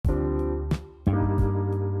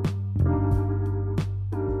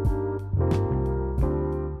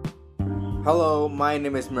Hello, my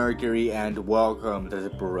name is Mercury and welcome to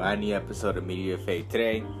this brand new episode of Media Fate.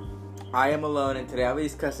 Today, I am alone and today I'll be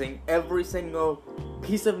discussing every single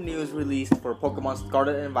piece of news released for Pokemon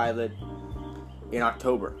Scarlet and Violet in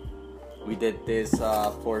October. We did this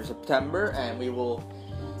for September and we will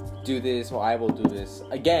do this, I will do this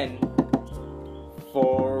again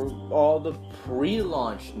for all the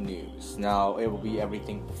pre-launch news. Now, it will be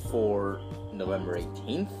everything before November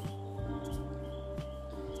 18th.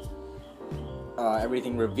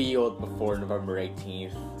 Everything revealed before November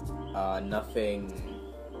 18th. Nothing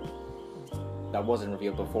that wasn't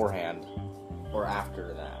revealed beforehand or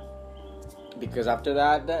after that. Because after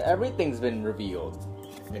that, everything's been revealed.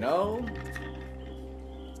 You know?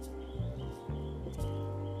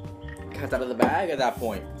 Cat's out of the bag at that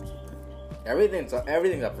point. Everything's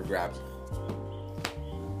up for grabs.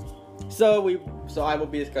 So I will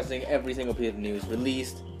be discussing every single piece of news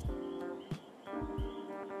released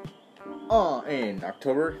in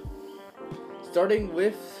October, starting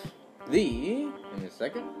with the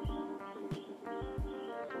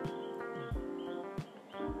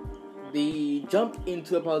Jump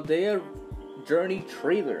into a Paldea Journey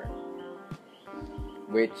trailer,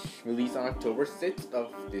 which released on October 6th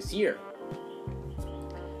of this year.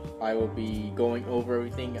 I will be going over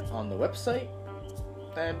everything on the website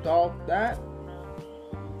and all that.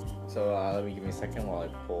 So let me give me a second while I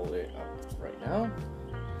pull it up right now.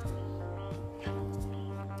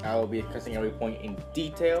 I will be discussing every point in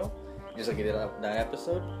detail, just like I did that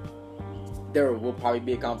episode. There will probably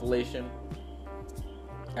be a compilation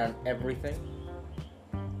and everything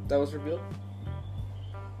that was revealed.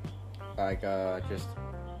 Like, just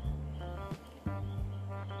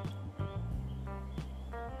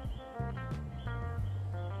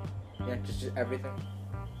everything.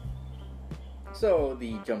 So,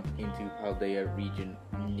 the Jump into Paldea region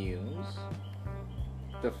news.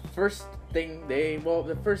 The first thing I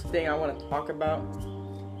want to talk about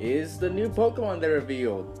is the new Pokemon they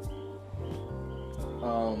revealed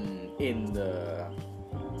in the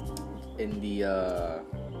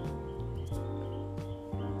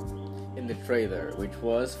trailer, which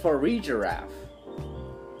was Farigiraf.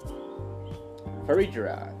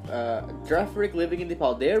 Girafarig living in the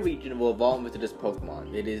Paldea region will evolve into this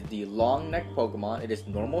Pokemon. It is the long neck Pokemon. It is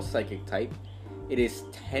normal psychic type. It is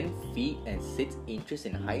 10 feet and 6 inches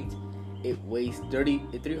in height. It weighs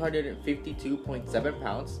 352.7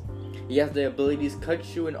 pounds. He has the abilities Cut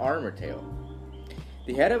Shoe and Armor Tail.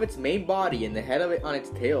 The head of its main body and the head of it on its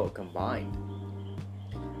tail combined.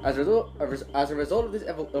 As a result of its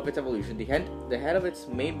evolution, the head of its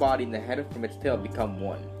main body and the head from its tail become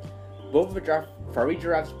one. Both of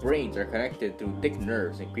Farigiraf's brains are connected through thick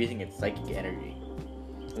nerves, increasing its psychic energy.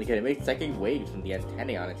 It can emit psychic waves from the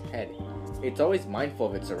antennae on its head. It's always mindful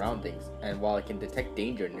of its surroundings, and while it can detect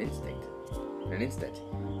danger in an instant,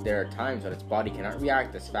 there are times when its body cannot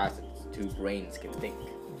react as fast as its two brains can think.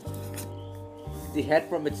 The head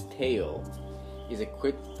from its tail is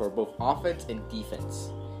equipped for both offense and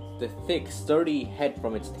defense. The thick, sturdy head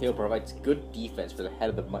from its tail provides good defense for the head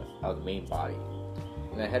of the main body.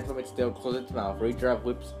 When the head from its tail closes its mouth, Farigiraf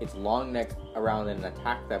whips its long neck around in an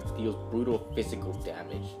attack that deals brutal physical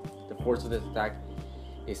damage. The force of this attack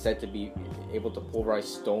is said to be able to pulverize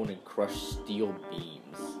stone and crush steel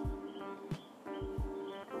beams.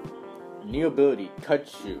 New ability, Cut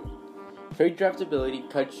Shoe. Farigiraf's ability,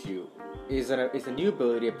 Cut Shoe, is a new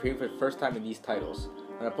ability appearing for the first time in these titles.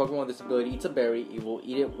 When a Pokemon with this ability eats a berry, it will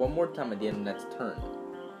eat it one more time at the end of the next turn.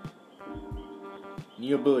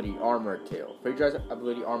 New ability, Armor Tail. Farigiraf's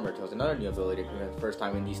ability, Armor Tail, is another new ability appearing for the first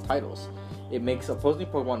time in these titles. It makes opposing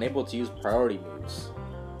Pokemon able to use priority moves.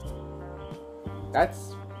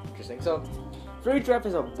 That's interesting. So, Farigiraf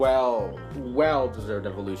is a well-deserved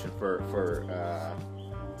evolution for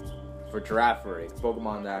Girafarig,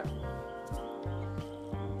 Pokemon that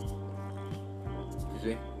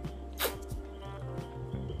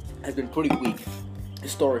has been pretty weak.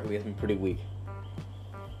 Historically, has been pretty weak,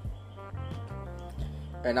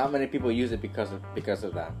 and not many people use it because of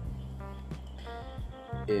that.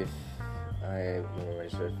 If I remember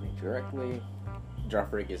searching correctly,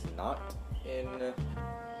 Girafarig is not in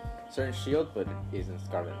Sword and Shield, but it is in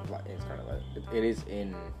Scarlet. It is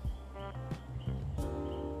in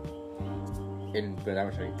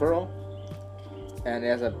Diamond Shining Pearl, and it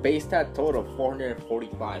has a base stat total of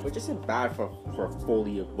 445, which isn't bad for a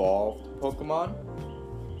fully evolved Pokemon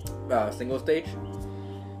single stage,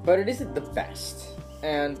 but it isn't the best,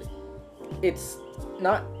 and it's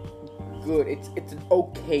not good. It's an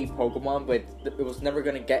okay Pokemon, but it was never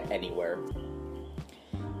gonna get anywhere.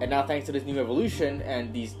 And now, thanks to this new evolution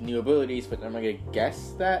and these new abilities, but I'm gonna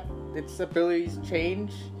guess that its abilities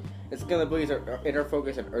change its skill abilities are Inner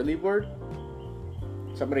Focus and Early Bird.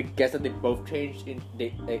 So I'm gonna guess that they both changed. I'm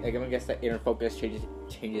gonna guess that Inner Focus changes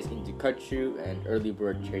into Kachu and Early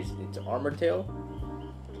Bird changes into Armor Tail.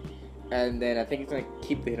 And then I think it's gonna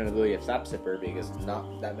keep the hidden ability of Sap Sipper because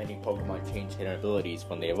not that many Pokemon change hidden abilities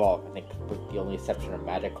when they evolve. I think with the only exception of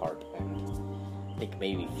Magikarp and I think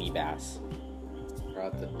maybe Feebas.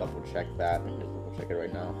 I'll have to double check that. I'm just double check it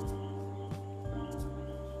right now.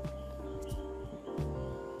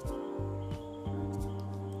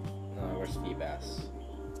 No, where's Feebas?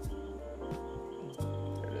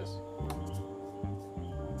 There it is.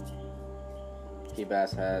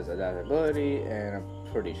 Feebas has adaptability, and I'm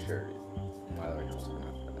pretty sure my other house gonna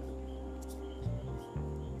have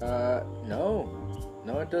that.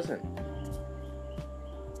 No, it doesn't.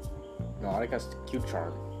 No, I think that's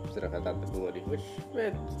Q-Charm instead of adaptability, which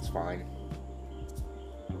it's fine.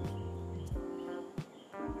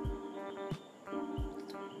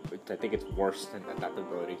 I think it's worse than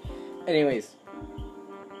adaptability. Anyways,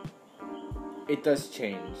 it does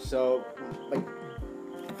change. So, like,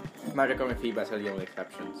 Magikarp and Feebas are the only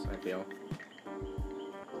exceptions, I feel.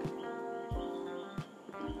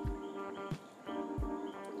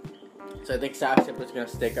 So I think Sap Sipper is gonna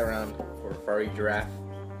stick around for Furry Giraffe.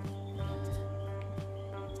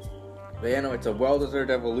 But yeah, no, it's a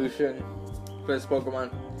well-deserved evolution for this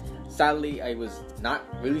Pokemon. Sadly, I was not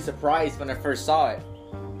really surprised when I first saw it.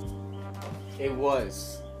 It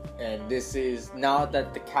was. And this is, now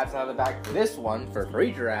that the cat's out of the bag for this one, for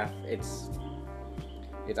Furry Giraffe, it's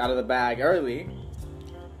out of the bag early.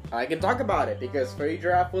 I can talk about it because Furry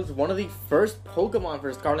Giraffe was one of the first Pokemon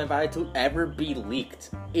for Scarlet and Violet to ever be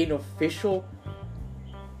leaked in official,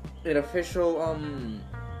 in official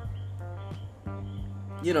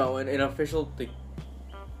like,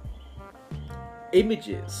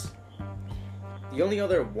 images. The only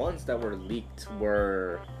other ones that were leaked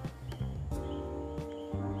were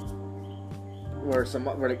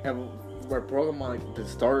Pokemon like the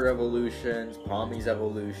Starter Evolutions, Palmy's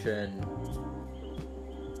Evolution,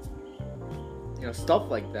 stuff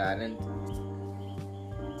like that. And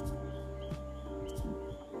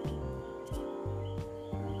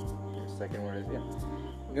second one is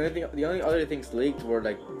the only other things leaked were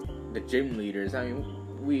like the gym leaders. I mean,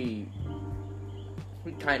 we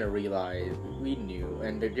kind of realized, we knew,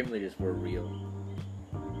 and the gym leaders were real.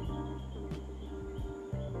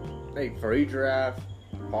 Like Furry Giraffe,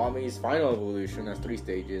 Palmy's final evolution has 3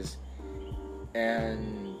 stages,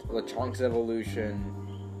 and Lechonk's evolution,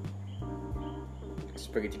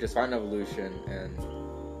 Sprigatito's final evolution, and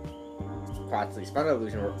Quaxly's final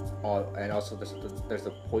evolution were all, and also there's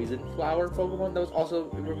the Poison Flower Pokemon that was also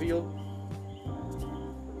revealed.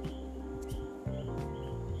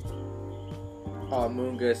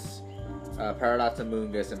 Moongus, Paradox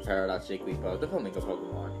Amoonguss, and Paradox Jigglypuff, the Flamingo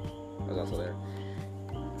Pokemon, was also there.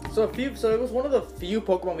 So it was one of the few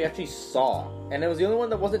Pokemon we actually saw, and it was the only one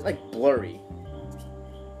that wasn't like blurry,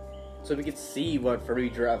 so we could see what Furry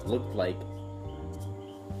Giraffe looked like.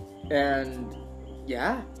 And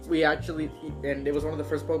yeah, and it was one of the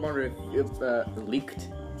first Pokemon leaked.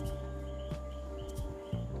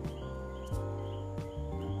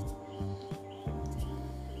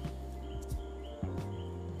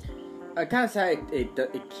 I kind of say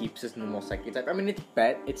it keeps its normal psychic type. I mean,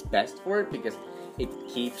 it's best for it because it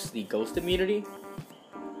keeps the ghost immunity,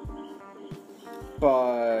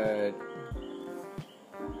 but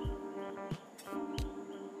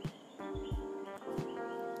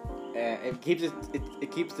it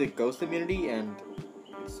keeps the ghost immunity, and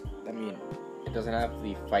it doesn't have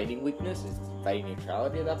the fighting weakness. It's fighting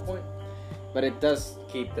neutrality at that point, but it does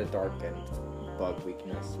keep the dark and bug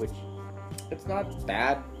weakness, which it's not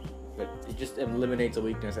bad, but it just eliminates a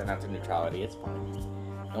weakness and adds a neutrality. It's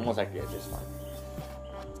fine. Almost like it's just fine.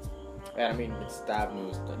 And I mean, its stab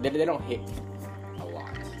moves, they don't hit a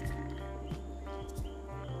lot.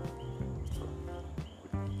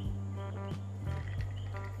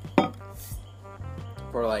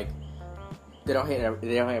 For like, they don't hit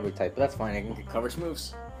every type, but that's fine. I can get coverage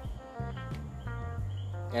moves,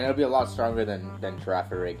 and it'll be a lot stronger than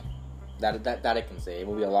Girafarig. That I can say. It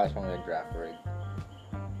will be a lot stronger than Girafarig.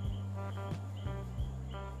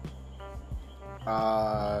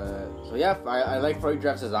 So yeah, I like Furry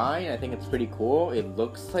Giraffe's design. I think it's pretty cool. It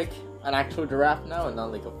looks like an actual giraffe now, and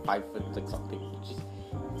not like a 5 foot like something.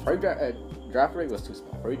 Girafarig was too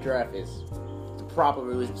small. Furry Giraffe is the proper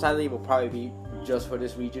release. Sadly, it will probably be just for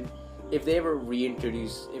this region. If they ever put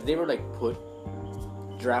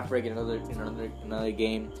Girafarig in another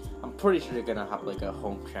game, I'm pretty sure they're gonna have like a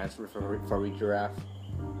home transfer for Furry Giraffe.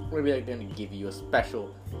 Maybe they're gonna give you a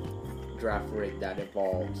special Girafarig that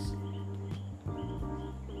evolves.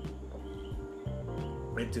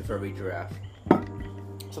 into furry giraffe.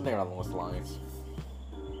 Something along those lines.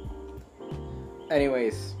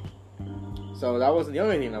 Anyways, so that wasn't the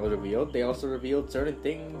only thing that was revealed. They also revealed certain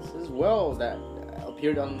things as well that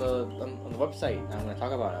appeared on the website. I'm going to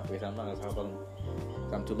talk about it because I'm not going to talk about them.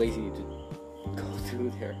 I'm too lazy to go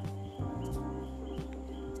through there.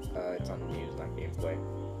 It's on news, not gameplay.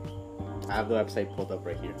 I have the website pulled up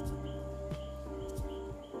right here.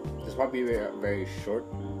 This is probably a very short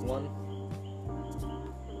one.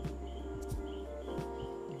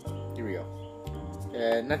 Here we go.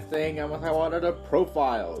 Next thing I'm gonna talk about are the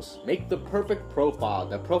profiles. Make the perfect profile.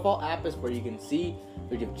 The profile app is where you can see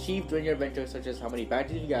what you've achieved during your adventure, such as how many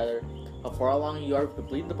badges you gather, how far along you are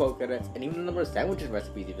completing the Pokédex, and even the number of sandwiches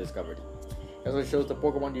recipes you've discovered. It also shows the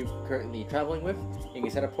Pokemon you're currently traveling with. You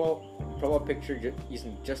can set a profile picture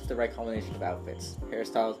using just the right combination of outfits,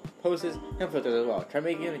 hairstyles, poses, and filters as well. Try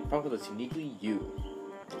making a profile that's uniquely you.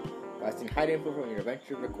 By seeing hide info from your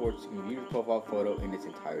adventure records, you can view your profile photo in its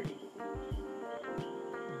entirety.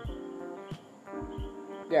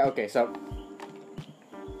 Yeah, okay, so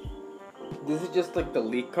this is just like the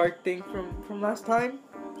leak card thing from last time,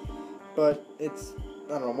 but it's,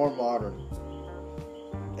 I don't know, more modern.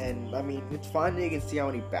 And I mean, it's fine that you can see how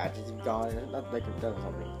many badges you've gotten, and not like it does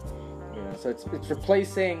something, you know. So it's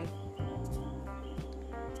replacing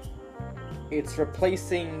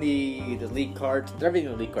the league cards, everything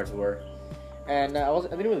the league cards were. And I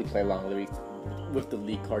didn't really play along with the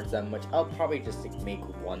league cards that much. I'll probably just like, make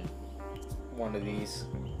one of these.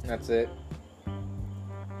 That's it.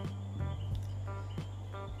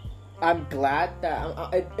 I'm glad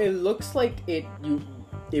that it looks like it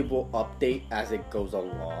will update as it goes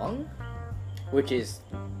along, which is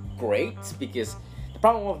great, because the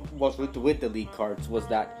problem was with the league cards was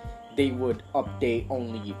that they would update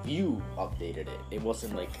only if you updated it. It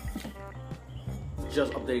wasn't like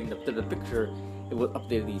just updating the picture, it would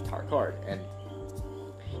update the entire card. And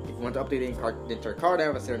if you want to update the entire card and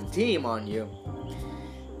have a certain team on you,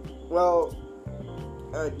 well,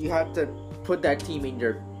 you have to put that team in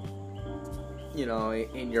your, you know,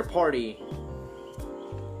 in your party,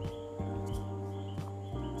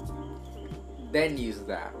 then use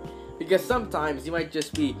that. Because sometimes you might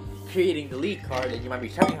just be creating the league card and you might be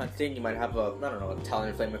shiny hunting, you might have a, I don't know, a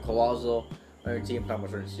Talonflame, a Colossal on your team.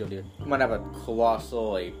 You might have a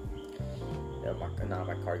Colossal, not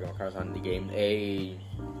my card, my cards on the game,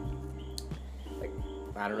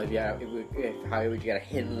 I don't know how would you get a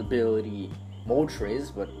hidden ability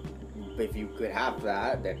Moltres, but if you could have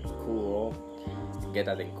that, then cool. Get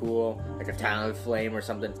that thing cool, like a Talonflame or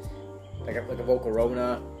something, like a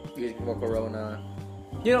Volcarona, using Volcarona,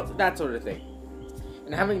 you know, that sort of thing.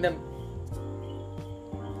 And having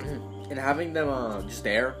them just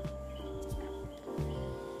there.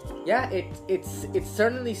 Yeah, it's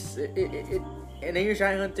certainly and then you're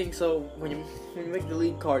shiny hunting. So when you make the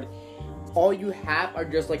league card, all you have are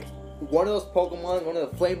just like one of those Pokemon, one of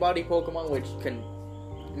the Flame Body Pokemon, which can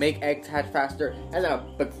make eggs hatch faster, and then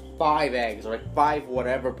like 5 eggs or like 5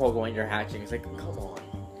 whatever Pokemon you're hatching. It's like, come on.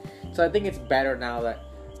 So I think it's better now that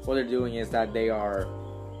what they're doing is that they are,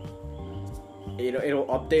 you know, it'll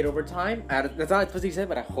update over time. That's not supposed to say,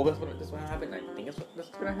 but I hope that's what's going to happen. I think that's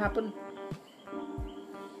going to happen.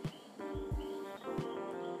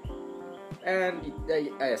 And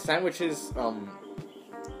sandwiches,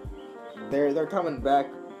 they're coming back.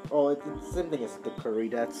 Oh, it's the same thing as the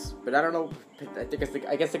curry-dets, but I don't know. I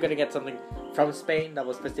guess they're gonna get something from Spain that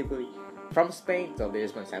was specifically from Spain, so they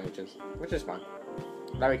just went sandwiches, which is fine.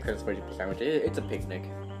 Not really criticizing for sandwiches. It's a picnic.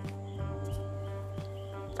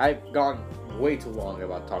 I've gone way too long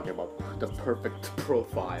about talking about the perfect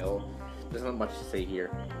profile. There's not much to say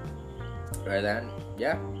here. Right then,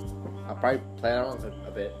 yeah, I'll probably play around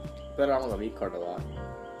a bit. Play around with the league card a lot.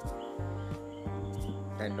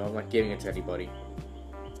 And no, I'm not giving it to anybody.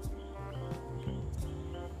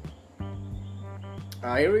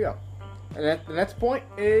 Here we go. And the next point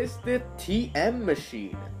is the TM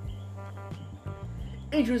machine.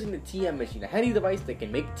 Introducing the TM machine, a handy device that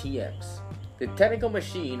can make TMs. The Technical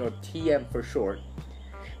Machine, or TM for short,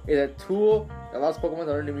 is a tool that allows Pokemon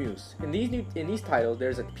to learn new moves. In these titles,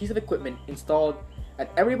 there's a piece of equipment installed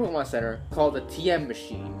at every Pokemon Center called the TM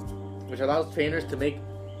machine, which allows trainers to make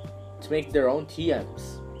their own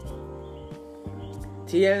TMs.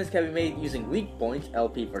 TMs can be made using League Points,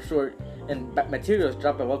 LP for short, and materials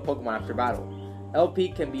dropped by both Pokemon after battle. LP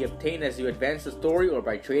can be obtained as you advance the story or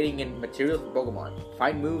by trading in materials for Pokemon.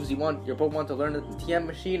 Find moves you want your Pokemon to learn at the TM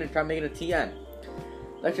machine and try making a TM.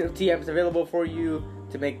 Collection of TMs available for you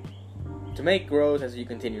to make grows as you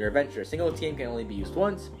continue your adventure. A single TM can only be used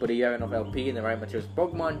once, but if you have enough LP and the right materials for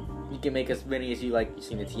Pokemon, you can make as many as you like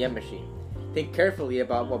using the TM machine. think carefully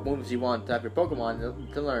about what moves you want to have your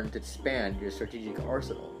Pokemon to learn to expand your strategic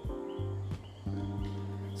arsenal.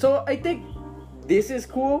 So I think this is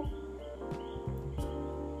cool.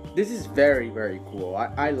 This is very, very cool.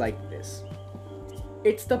 I like this.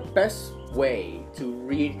 It's the best way to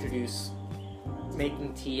reintroduce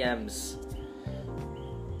making TMs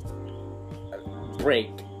break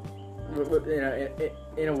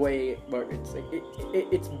in a way where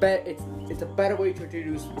it's a better way to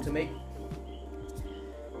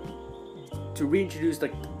reintroduce the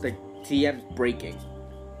TMs breaking.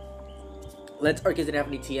 Lens Arceus didn't have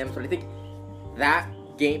any TMs, but I think that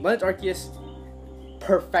game, Lens Arceus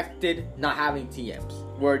perfected not having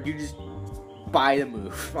TMs, where you just buy the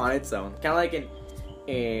move on its own, kind of like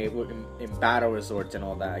in Battle Resorts and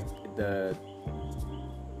all that. The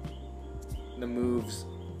moves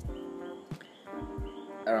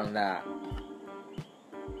around that.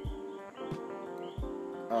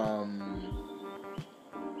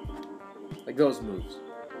 Like those moves.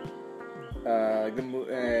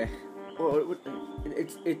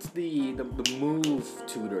 It's the move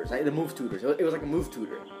tutors. The move tutors. It was like a move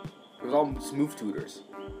tutor. It was all move tutors,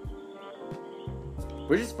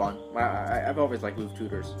 which is fun. I've always liked move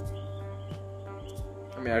tutors.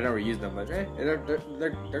 I mean, I've never used them, but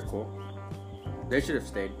they're cool. They should have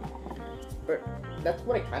stayed. But that's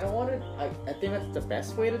what I kind of wanted. I think that's the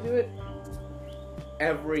best way to do it.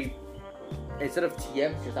 Instead of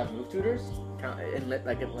TMs, just have move tutors,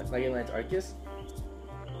 like in Lance Arceus.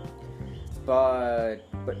 But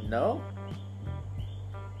no.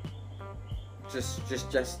 Just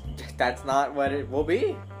that's not what it will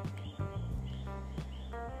be.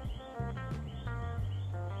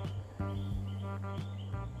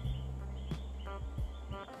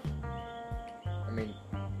 I mean,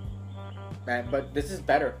 man, but this is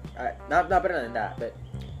better. Not better than that, but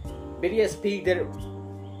BDSP did it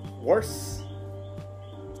worse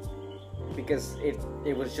because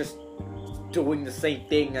it was just doing the same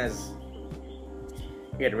thing as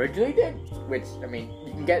it originally did. Which, I mean,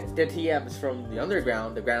 you can get the TMs from the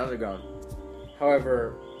Grand Underground.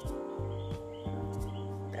 However,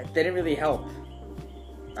 that didn't really help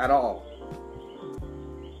at all.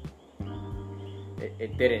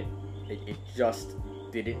 It didn't. It just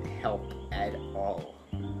didn't help at all.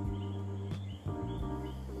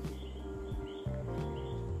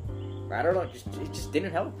 I don't know, it just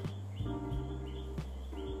didn't help.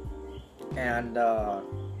 And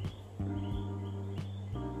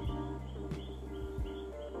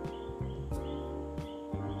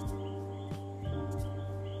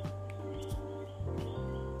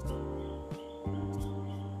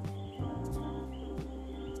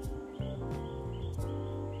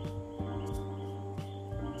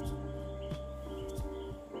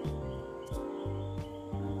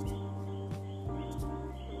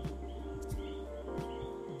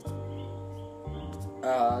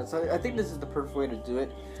so I think this is the perfect way to do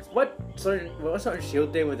it. What Sword and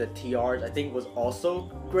Shield did with the TRs, I think, was also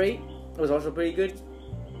great. It was also pretty good.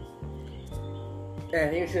 And I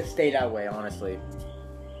think it should stay that way, honestly.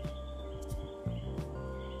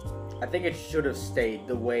 I think it should have stayed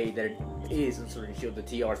the way that it is in Sword and Shield, the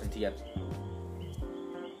TRs and TMs.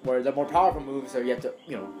 Where the more powerful moves are you have to,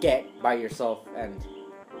 get by yourself, and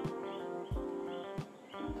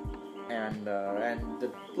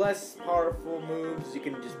the less powerful moves you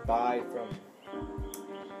can just buy from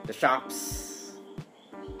the shops.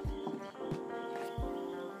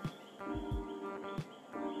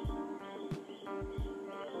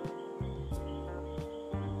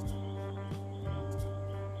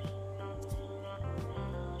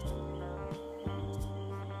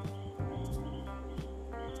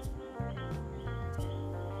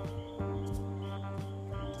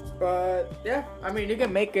 But yeah, I mean, you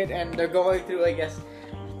can make it, and they're going through. I guess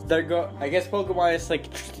Pokemon is like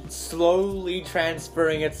slowly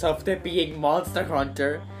transferring itself to being Monster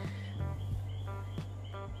Hunter,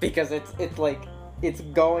 because it's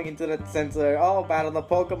going into that sense of battle the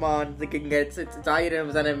Pokemon. They can get its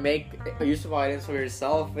items and then make useful items for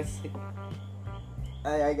yourself. It's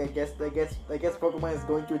I guess Pokemon is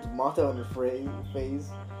going through its Monster Hunter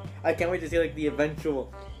phase. I can't wait to see like the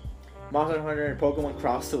eventual Monster Hunter and Pokemon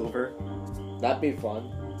crossover. That'd be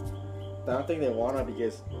fun. I don't think they wanna,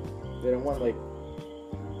 because they don't want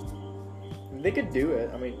they could do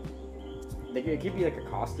it. I mean, it could be like a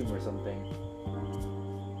costume or something.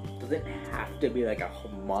 It doesn't have to be like a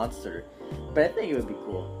monster, but I think it would be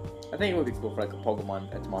cool. I think it would be cool for like a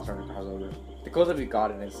Pokemon that's Monster Hunter crossover. The closest we've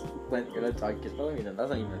gotten is Let's Arceus, but I mean, that's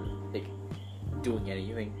not even like doing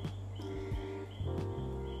anything.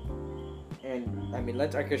 And I mean,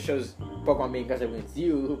 Lance Arceus shows Pokemon being aggressive against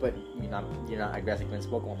you, but you're not aggressive against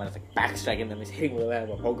Pokemon. But it's like backstriking them, is hitting with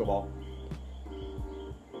a Pokeball.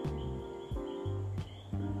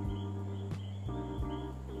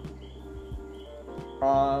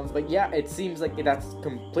 But yeah, it seems like that's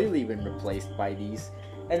completely been replaced by these.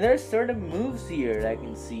 And there's certain moves here that I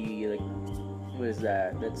can see, like, what is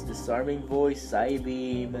that? That's Disarming Voice,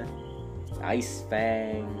 Psybeam, Ice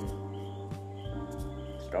Fang,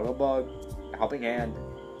 Struggle Bug, Helping Hand,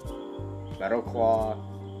 Metal Claw.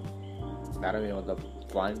 I don't even know what the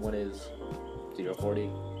flying one is. 040.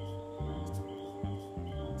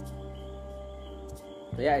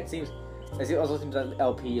 But yeah, it also seems that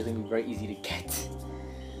LP is gonna be very easy to get.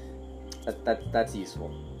 That's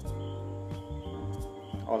useful.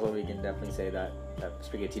 Also, we can definitely say that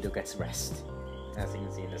Sprigatito gets rest, as you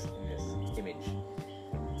can see in this image.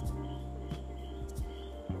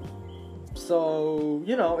 So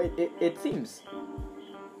it seems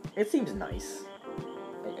nice,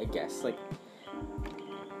 I guess. Like,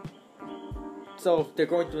 so they're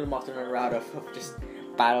going through the Monster Hunter route of just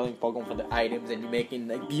battling Pokemon for the items and making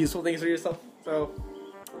like useful things for yourself. So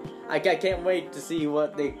I can't wait to see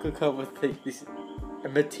what they could come with these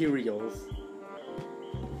materials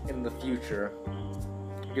in the future,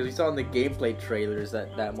 because we saw in the gameplay trailers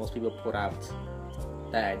that most people put out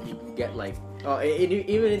that you can get like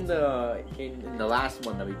even in the last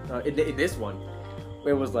one that we in this one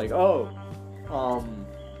where it was like the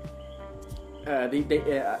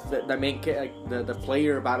main the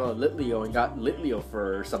player battled Litleo and got Litleo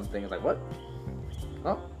for something. It's like, what?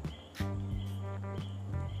 Huh?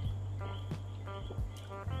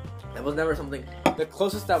 That was never something. The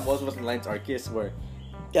closest that was in Lance Arceus, where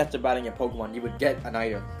after battling a Pokemon you would get an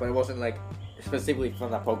item, but it wasn't like specifically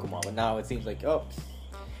from that Pokemon. But now it seems like,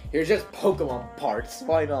 here's just Pokemon parts.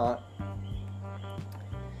 Why not?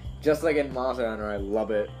 Just like in Monster Hunter, I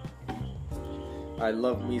love it. I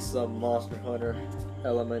love me some Monster Hunter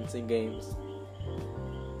elements in games.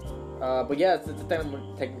 But yeah, it's a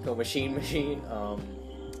technical machine.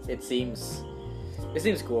 It seems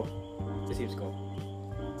cool. It seems cool.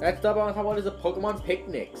 Next up on top one is the Pokemon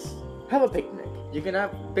picnics. Have a picnic. You can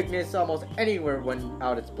have picnics almost anywhere when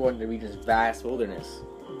out exploring the region's vast wilderness.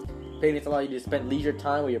 Picnics allow you to spend leisure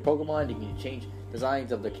time with your Pokemon. You can change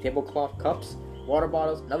designs of the tablecloth, cups, water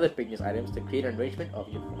bottles, and other picnic items to create an arrangement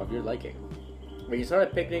of your liking. When you start a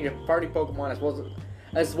picnic, your party Pokemon as well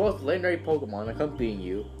as legendary Pokemon accompanying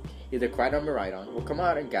you, either Crydon or Rhydon, will come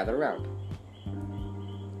out and gather around.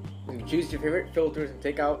 You can choose your favorite filters and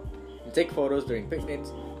take photos during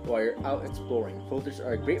picnics while you're out exploring. Filters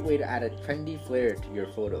are a great way to add a trendy flair to your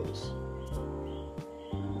photos.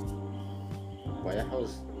 Why the hell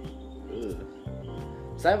is... Ugh.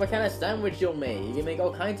 Decide what kind of sandwich you'll make. You can make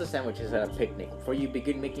all kinds of sandwiches at a picnic. Before you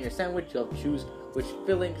begin making your sandwich, you'll choose which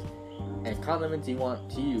fillings and condiments you want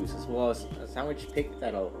to use, as well as a sandwich pick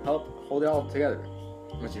that'll help hold it all together.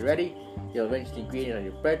 Once you're ready, you'll arrange the ingredients on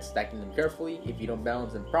your bread, stacking them carefully. If you don't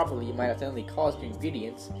balance them properly, you might accidentally cause your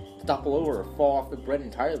ingredients to topple over or fall off the bread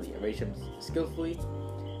entirely. Arrange them skillfully,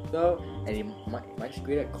 though, and you might just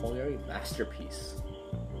create a culinary masterpiece.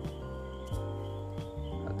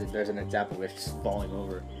 There's an example where it's just falling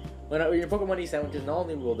over. When your Pokemon eat sandwiches, not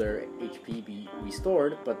only will their HP be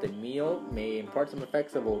restored, but the meal may impart some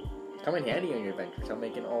effects that will come in handy on your adventures. I'm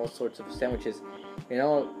making all sorts of sandwiches in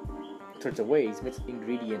all sorts of ways. Mix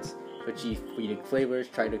ingredients to achieve unique flavors,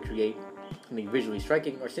 try to create something visually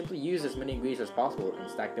striking, or simply use as many ingredients as possible and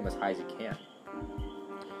stack them as high as you can.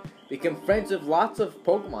 Become friends with lots of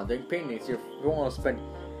Pokemon during picnics. Your Pokemon will spend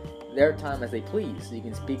their time as they please. You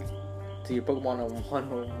can speak to your Pokemon on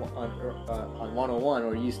 101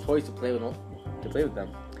 or use toys to play with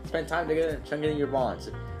them. Spend time together and strengthen your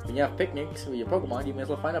bonds. When you have picnics with your Pokemon, you may as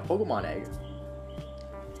well find a Pokemon egg.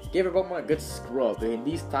 Give your Pokemon a good scrub. In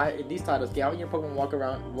these titles, having your Pokemon walk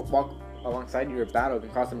alongside your battle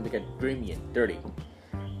can cause them to get grimy and dirty.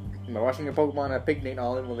 By washing your Pokemon at a picnic, not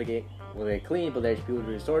only will they get clean, but their HP will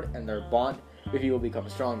be restored and their bond with you will become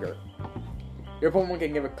stronger. Your Pokemon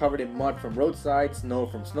can get covered in mud from roadside, snow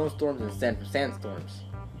from snowstorms, and sand from sandstorms.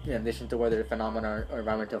 In addition to weather phenomena or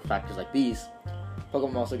environmental factors like these,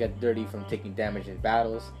 Pokemon also get dirty from taking damage in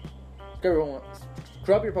battles.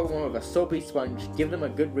 Scrub your Pokemon with a soapy sponge, give them a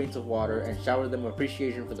good rinse of water, and shower them with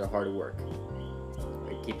appreciation for their hard work.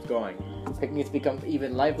 It keeps going. Picnics become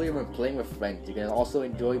even livelier when playing with friends. You can also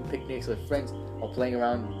enjoy picnics with friends while playing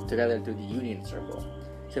around together through the Union Circle.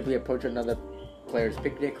 Simply approach another player's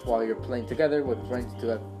picnic while you're playing together with friends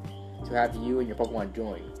to have you and your Pokemon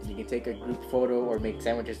join. And you can take a group photo or make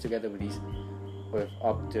sandwiches together with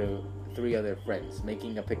up to 3 other friends,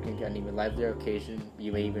 making a picnic an even livelier occasion.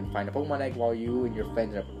 You may even find a Pokemon egg while you and your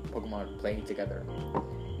friends are Pokemon playing together.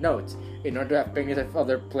 Note: in order to have picnics with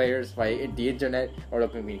other players via the internet or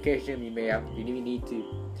local communication, you may need to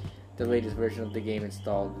the latest version of the game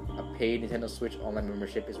installed. A paid Nintendo Switch Online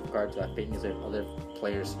membership is required to have picnics with other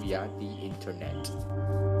players via the internet.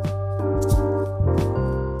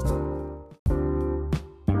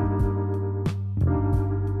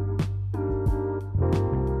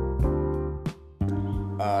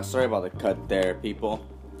 Sorry about the cut there, people.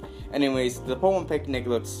 Anyways, the Pokemon picnic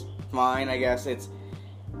looks fine. I guess it's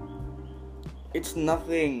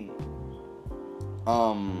nothing.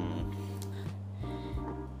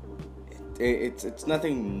 It's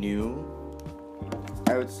nothing new.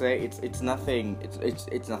 I would say it's nothing.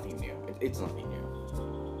 It's nothing new. It's nothing new,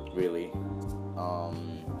 really.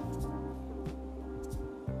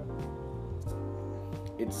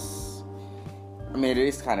 I mean, it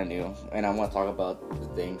is kind of new, and I want to talk about the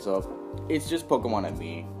thing. So, it's just Pokemon and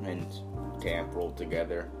me and Camp rolled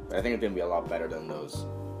together. But I think it's gonna be a lot better than those.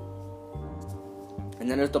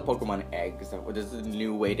 And then there's the Pokemon eggs. This is a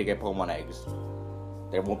new way to get Pokemon eggs.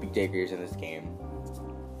 There won't be Daggers in this game.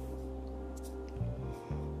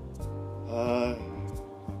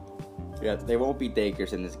 Yeah, there won't be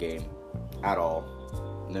Daggers in this game at all.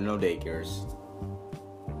 There are no Daggers.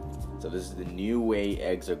 So this is the new way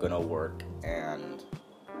eggs are gonna work, and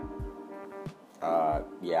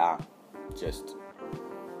yeah, just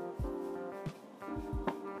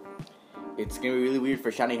it's gonna be really weird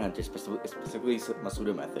for shiny hunters, specifically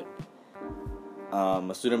Masuda method.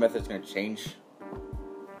 Masuda method is gonna change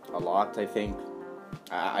a lot. I think.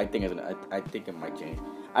 I think it might change.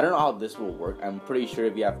 I don't know how this will work. I'm pretty sure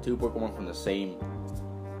if you have 2 Pokemon from the same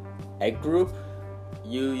egg group,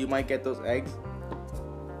 you might get those eggs.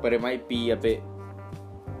 But it might be a bit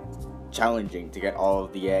challenging to get all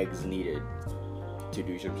of the eggs needed to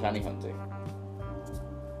do some shiny hunting.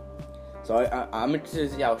 So I'm interested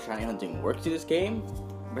to see how shiny hunting works in this game,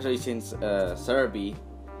 especially since Cerebi,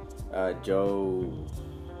 Joe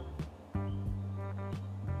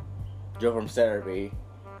from Cerebi,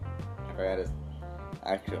 I forgot his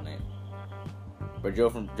actual name, but Joe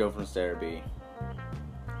from Cerebi,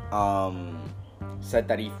 said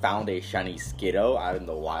that he found a shiny Skiddo out in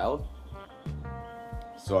the wild.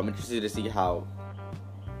 So I'm interested to see how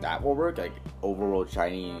that will work, like overall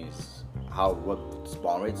shinies, what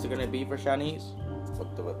spawn rates are gonna be for shinies.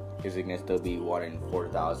 Is it gonna still be 1 in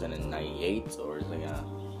 4,098, or is it gonna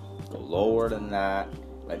go lower than that,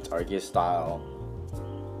 like Arceus style?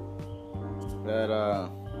 But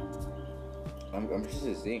I'm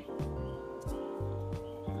interested to see.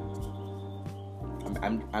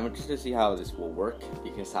 I'm interested to see how this will work,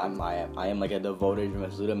 because I am like a devoted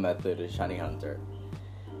Masuda method shiny hunter,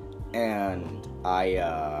 and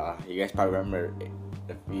you guys probably remember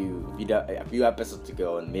a few episodes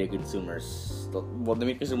ago in Media Consumers. The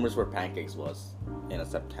Media Consumers where Pancakes was in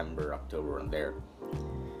September, October, and there.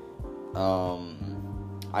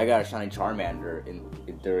 I got a shiny Charmander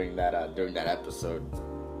during that episode.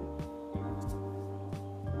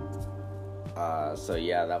 So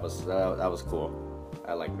yeah, that was cool.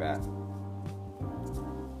 I like that.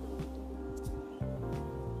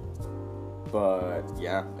 But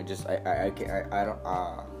yeah, I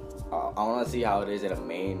want to see how it is in a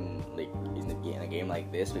main, like in a game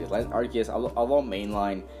like this, because like Arceus, although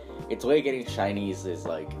mainline, its way of getting shinies is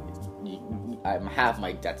like half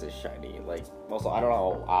my debt is shiny. Like, also I don't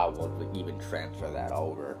know how I would even transfer that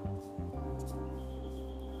over.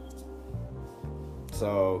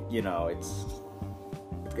 So it's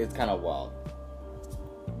kind of wild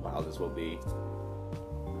how this will be,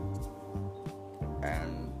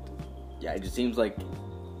 and yeah, it just seems like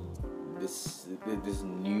this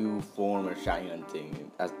new form of shiny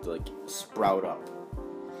hunting has to like sprout up,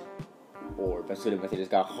 or Masuda method just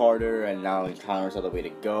got harder, and now encounters are the way to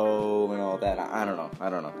go and all that. I don't know.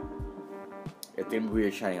 It's gonna be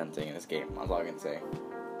weird shiny hunting in this game. That's all I can say.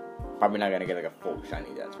 Probably not gonna get like a full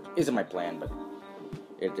shiny dance, which isn't my plan, but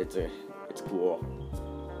it's cool.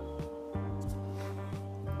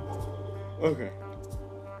 Okay.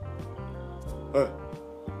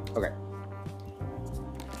 Okay.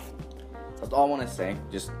 That's all I want to say.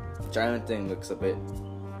 Just giant thing looks a bit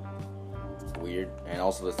weird, and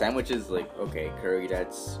also the sandwiches, like, okay, curry,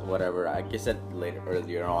 that's whatever. I guess that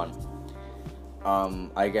earlier on.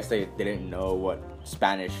 I guess they didn't know what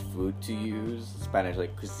Spanish food to use, Spanish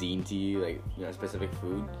like cuisine to use, like, specific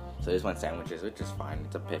food. So they just went sandwiches, which is fine.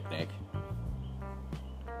 It's a picnic.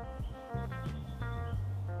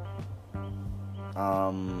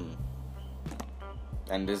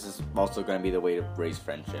 And this is also going to be the way to raise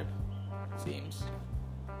friendship, it seems.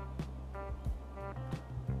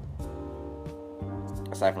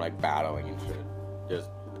 aside from like battling and shit.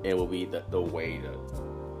 Just it will be the way to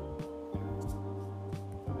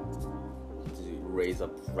raise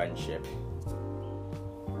up friendship.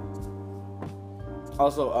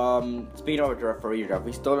 Also, speaking of the referee draft,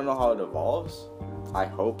 we still don't know how it evolves. I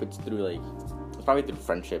hope it's through it's probably through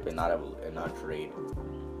friendship and not trade.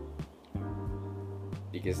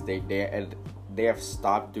 Because they have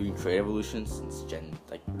stopped doing trade evolutions since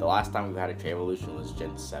the last time we had a trade evolution was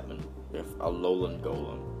Gen 7 with Alolan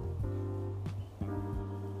Golem.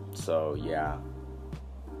 So yeah.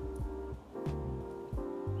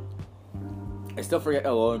 I still forget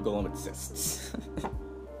Alolan Golem exists.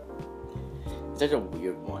 It's such a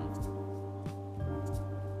weird one.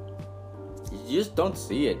 You just don't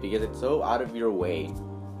see it because it's so out of your way.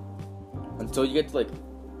 Until you get to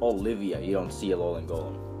Olivia, you don't see Alolan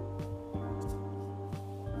Golem.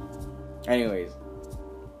 Anyways,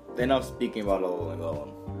 enough speaking about Alolan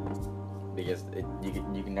Golem. Because you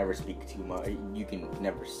can never speak too much. You can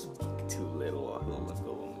never speak too little of Alolan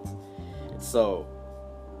Golem. It's so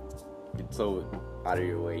out of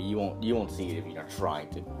your way. You won't see it if you're not trying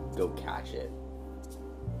to go catch it.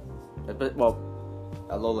 But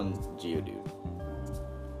Alolan Geodude.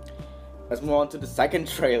 Let's move on to the second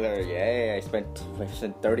trailer. Yay! I spent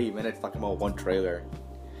 30 minutes talking about one trailer.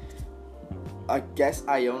 I guess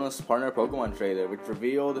Iono's partner Pokemon trailer, which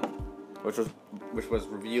was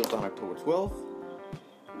revealed on October 12th,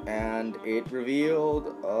 and it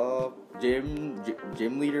revealed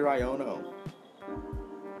gym leader Iono.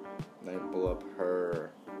 Let me pull up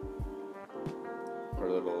her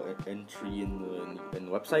little entry in the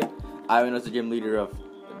website. Iono is the gym leader of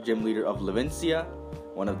Levincia,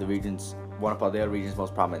 one of Paldea region's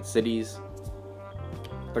most prominent cities,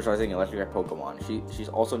 specializing in electric Pokemon. She's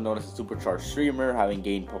also known as a supercharged streamer, having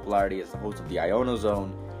gained popularity as the host of the Iono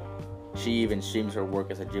Zone. She even streams her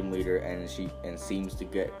work as a gym leader, and seems to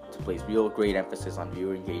place real great emphasis on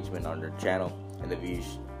viewer engagement on her channel and the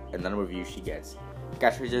number of views she gets.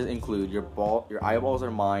 Catchphrases include your eyeballs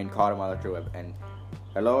are mine, caught in my electro web, and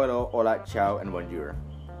hello, hola, ciao, and bonjour.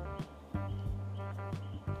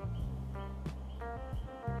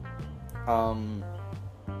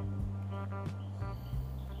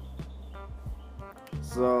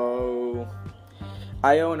 So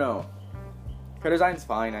Iono, her design's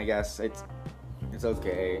fine, I guess. It's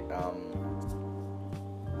okay.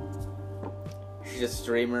 She's a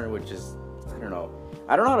streamer, which is, I don't know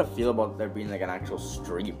how to feel about there being an actual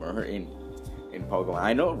streamer in Pokemon.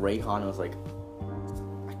 I know Rayhan was a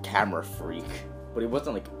camera freak, but he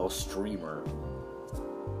wasn't a streamer.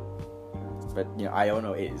 But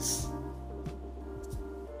Iono is.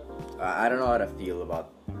 I don't know how to feel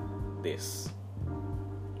about this.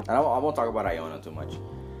 I won't talk about Iono too much.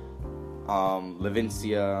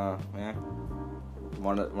 Levincia,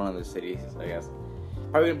 one of the cities, I guess.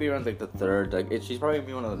 Probably gonna be around the third. She's probably gonna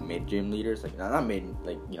be one of the mid gym leaders. Not mid,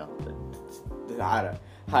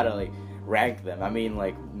 how to rank them. I mean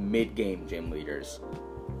mid game gym leaders.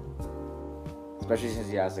 Especially since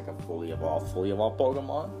he has a fully evolved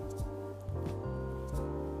Pokemon.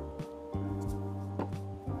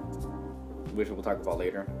 Which we'll talk about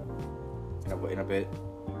later in a bit.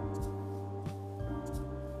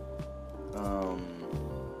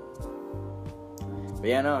 But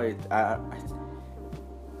yeah, no,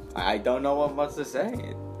 I don't know what much to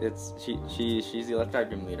say. She's the electric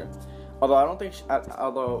gym leader. Although I don't think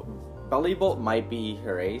although Bellibolt might be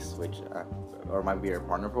her ace, or might be her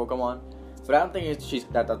partner Pokemon, but I don't think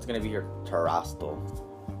that's gonna be her Terastal.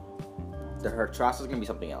 Her Terastal's gonna be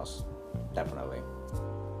something else, definitely.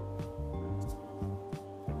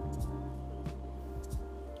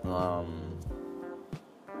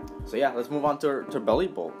 So yeah, let's move on to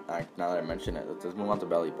Bellibolt. Now that I mention it, let's move on to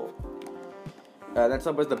Bellibolt. Next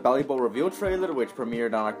up was the Bellibolt reveal trailer, which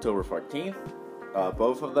premiered on October 14th.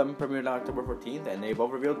 Both of them premiered on October 14th, and they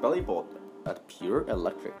both revealed Bellibolt, a pure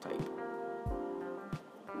electric type.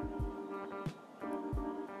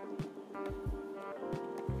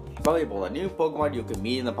 Bellibolt, a new Pokemon you can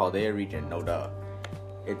meet in the Paldea region, no duh.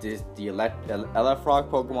 It is the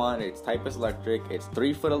Elefrog Pokemon. Its type is electric. It's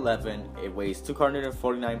 3'11". It weighs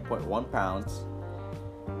 249.1 pounds.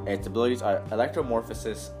 Its abilities are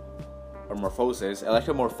Electromorphosis,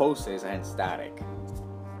 and Static.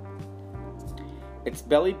 Its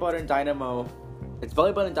belly button dynamo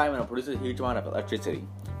produces a huge amount of electricity.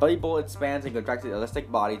 Bellibolt expands and contracts its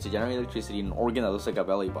elastic body to generate electricity in an organ that looks like a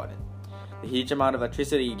belly button. The huge amount of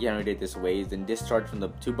electricity generated this way is then discharged from the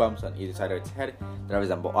two bumps on either side of its head that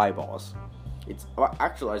resemble eyeballs. Its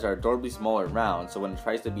actual eyes are adorably small and round, so when it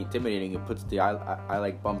tries to be intimidating, it puts the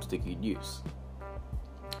eye-like bumps to good use.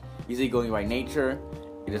 Easygoing by nature,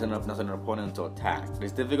 it isn't enough an opponent to attack. It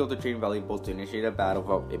is difficult to train Bellibolt to initiate a battle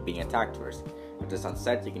without it being attacked first. If the sun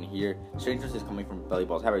sets, you can hear strange noises coming from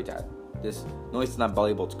Bellibolt's habitat. This noise is not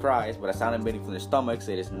Bellibolt's cries, but a sound emanating from their stomachs.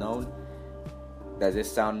 It is known that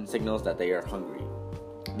this sound signals that they are hungry.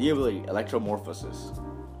 New ability, Electromorphosis.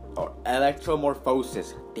 Or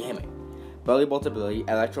Electromorphosis. Damn it. Bellibolt's ability,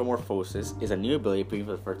 Electromorphosis, is a new ability appearing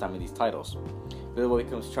for the first time in these titles. Bellibolt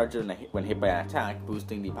becomes charged when hit by an attack,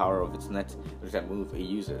 boosting the power of its next move he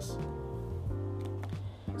uses.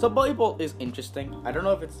 So Bellibolt is interesting. I don't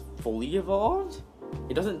know if it's fully evolved.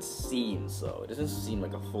 It doesn't seem so. It doesn't seem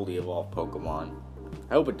like a fully evolved Pokemon.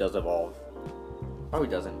 I hope it does evolve. Probably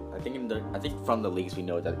doesn't. I think from the leaks we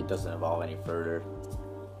know that it doesn't evolve any further.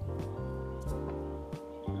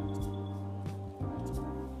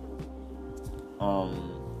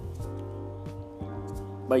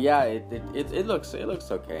 But yeah, it looks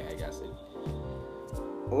okay, I guess.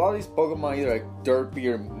 A lot of these Pokemon are either like derpy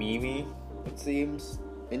or memey, it seems,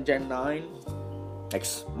 in Gen 9. Like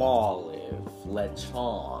Smoliv,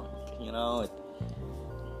 Lechonk, you know?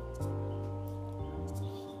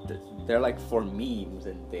 They're like for memes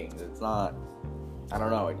and things. It's not, I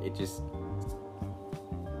don't know, it just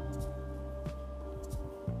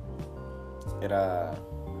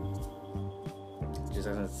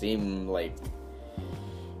doesn't seem like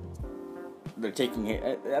they're taking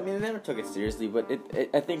it. I mean, they never took it seriously, but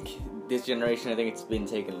I think this generation, I think it's been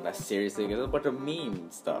taken less seriously because there's a bunch of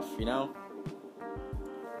meme stuff, you know?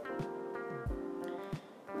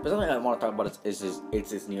 But something I want to talk about is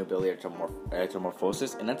this new ability,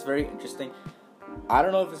 Electromorphosis, and that's very interesting. I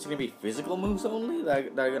don't know if it's going to be physical moves only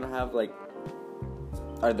that are going to have, like,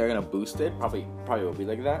 are they going to boost it? Probably will be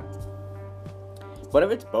like that. But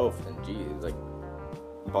if it's both, then geez, like,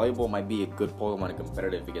 Volleyball might be a good Pokemon in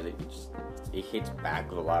competitive because it hits back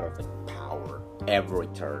with a lot of like power every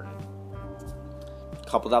turn.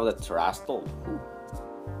 Couple that with a Terastal.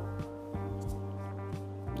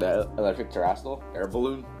 The electric Terastal, air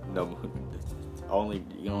balloon. No, you can only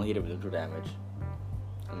hit it with neutral damage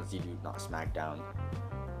unless you do not Smackdown.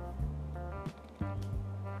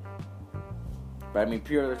 But I mean,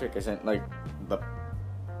 pure electric isn't like the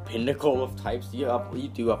pinnacle of types. You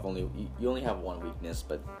only have one weakness,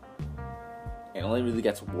 but it only really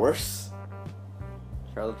gets worse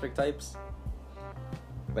for electric types.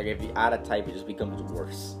 Like if you add a type, it just becomes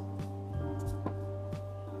worse.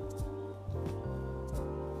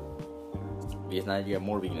 Because now you have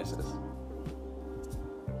more weaknesses.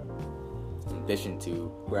 In addition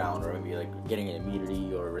to ground, or maybe like getting an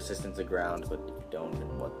immunity or resistance to ground, but if you don't,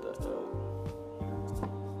 then what the hell?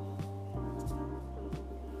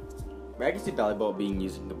 But I can see Volleyball being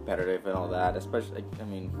used in competitive and all that, especially, I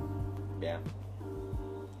mean, yeah.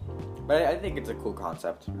 But I think it's a cool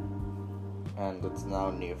concept. And it's now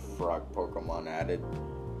new frog Pokemon added.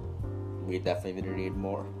 We definitely didn't need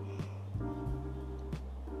more.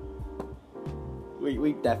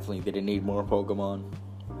 We definitely didn't need more Pokemon.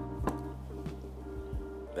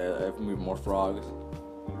 More frogs.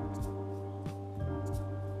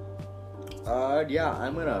 Yeah,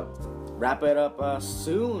 I'm gonna wrap it up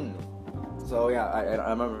soon. So yeah, I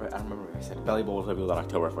remember I said Belly Bowl will be on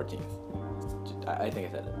October 14th. I think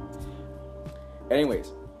I said it.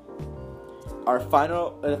 Anyways, our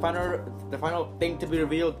the final thing to be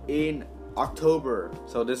revealed in October.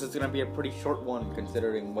 So this is gonna be a pretty short one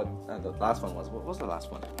considering what the last one was. What was the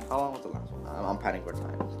last one? How long was the last one? I'm panning for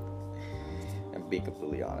time. And being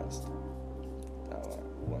completely honest.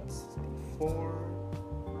 164.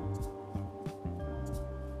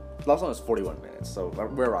 The last one was 41 minutes, so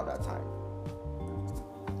we're around that time.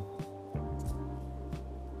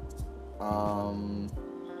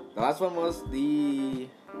 The last one was the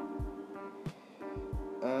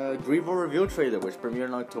Greavard reveal trailer, which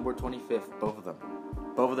premiered on October 25th. Both of them.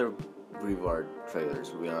 Both of their Greavard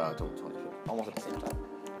trailers premiered on October 25th. Almost at the same time.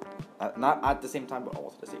 Not at the same time, but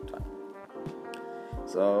almost at the same time.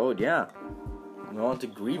 So, yeah. We're on to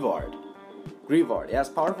Greavard. Greavard. It has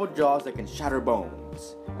powerful jaws that can shatter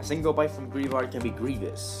bones. A single bite from Greavard can be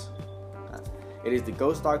grievous. It is the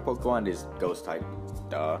ghost dog Pokemon. It is ghost type.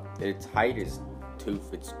 Its height is 2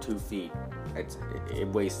 feet. It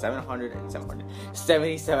weighs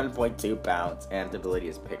 77.2 pounds, and its ability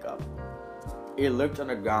is pickup. It lurks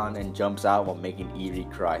underground and jumps out while making eerie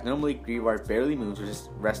cries. Normally, Greavard barely moves,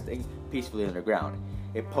 just resting peacefully underground.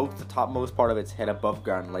 It pokes the topmost part of its head above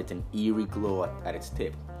ground and lights an eerie glow at its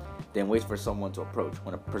tip, then waits for someone to approach.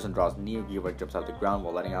 When a person draws near, Greavard jumps out of the ground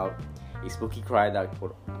while letting out a spooky cry that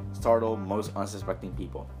would startle most unsuspecting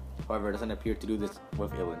people. However, it doesn't appear to do this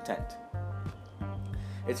with ill intent.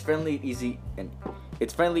 It's friendly, easy, and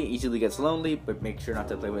It's friendly, easily gets lonely, but make sure not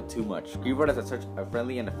to play with too much. Greavard has such a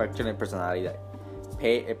friendly and affectionate personality that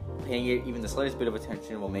paying it even the slightest bit of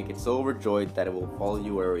attention will make it so overjoyed that it will follow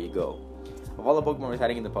you wherever you go. Of all the Pokemon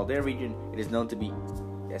residing in the Paldea region, it is known to be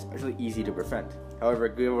especially easy to befriend. However,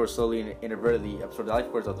 Greavard will slowly and inadvertently absorb the life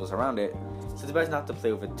force of those around it, so it's best not to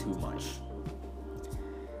play with it too much.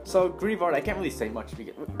 So Greavard, I can't really say much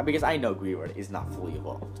because I know Greavard is not fully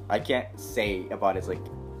evolved. I can't say about its like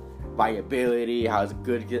viability, how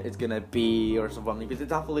good it's gonna be, or something because it's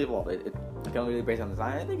not fully evolved. I can only really base on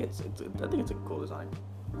design. I think it's a cool design.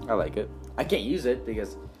 I like it. I can't use it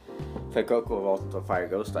because Fuecoco evolves into a Fire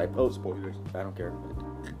Ghost type. Oh, spoilers! I don't care.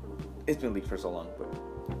 It's been leaked for so long, but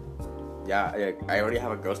yeah, I already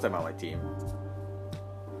have a Ghost type on my team,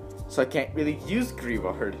 so I can't really use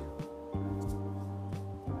Greavard.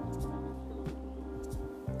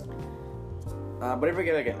 But if I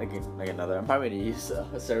get like another, I'm probably gonna use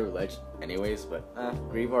Ceruledge anyways. But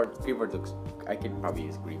Greavard looks. I could probably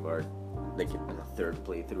use Greavard like in a third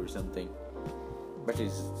playthrough or something. But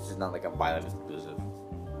it's not like a Violet exclusive.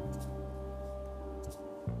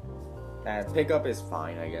 And pickup is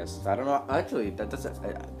fine, I guess. I don't know. Actually, that's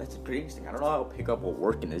pretty interesting. I don't know how pickup will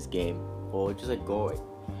work in this game. Well, just like go.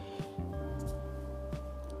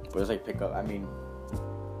 But it's like pickup. I mean,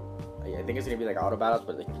 I think it's gonna be like auto battles,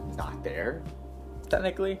 but like not there.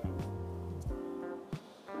 Technically.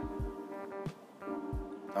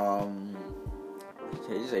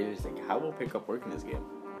 I just think, how will pickup work in this game?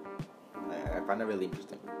 I find that really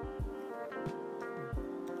interesting.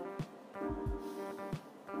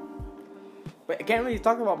 But I can't really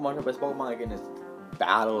talk about much about Pokemon like in this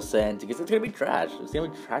battle sense because it's gonna be trash. It's gonna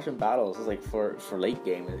be trash in battles. It's like for late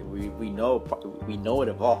game. We know it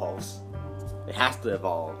evolves. It has to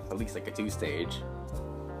evolve at least like a 2-stage.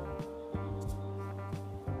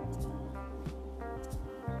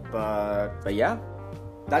 But yeah,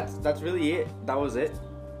 that's really it. That was it.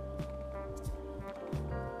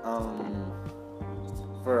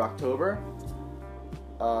 For October,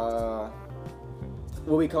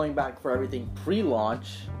 we'll be coming back for everything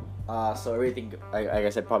pre-launch. So everything, like I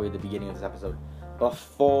said, probably at the beginning of this episode,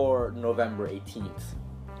 before November 18th.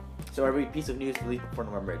 So every piece of news released before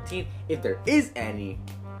November 18th, if there is any,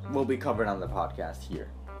 will be covered on the podcast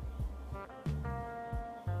here.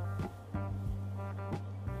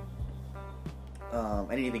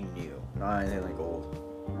 Anything new, not anything like old.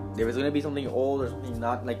 If there's gonna be something old or something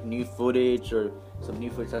not like new footage or some new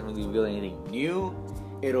footage doesn't really reveal anything new,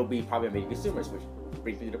 it'll be probably on Meeting Consumers, which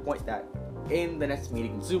brings me to the point that in the next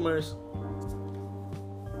Meeting Consumers,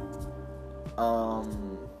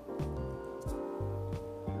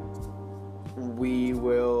 we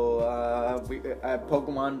will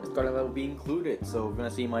Pokemon Scarlet will be included. So we're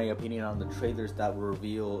gonna see my opinion on the trailers that were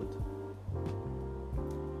revealed.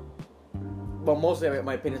 But mostly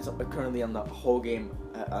my opinions are currently on the whole game,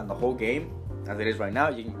 as it is right now.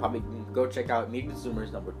 You can probably go check out Meeting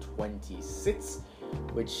Consumers number 26,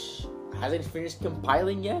 which hasn't finished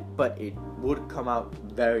compiling yet, but it would come out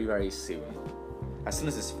very, very soon. As soon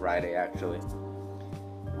as this Friday, actually.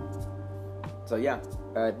 So yeah,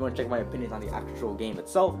 if you want to check my opinions on the actual game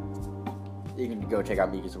itself, you can go check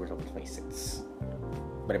out Meeting Consumers number 26.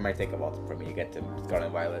 But it might take a while for me to get to Scarlet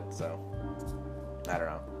and Violet, so I don't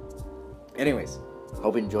know. Anyways,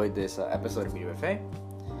 hope you enjoyed this episode of Media Buffet.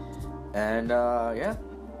 And yeah,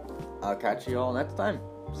 I'll catch you all next time.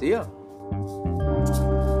 See ya.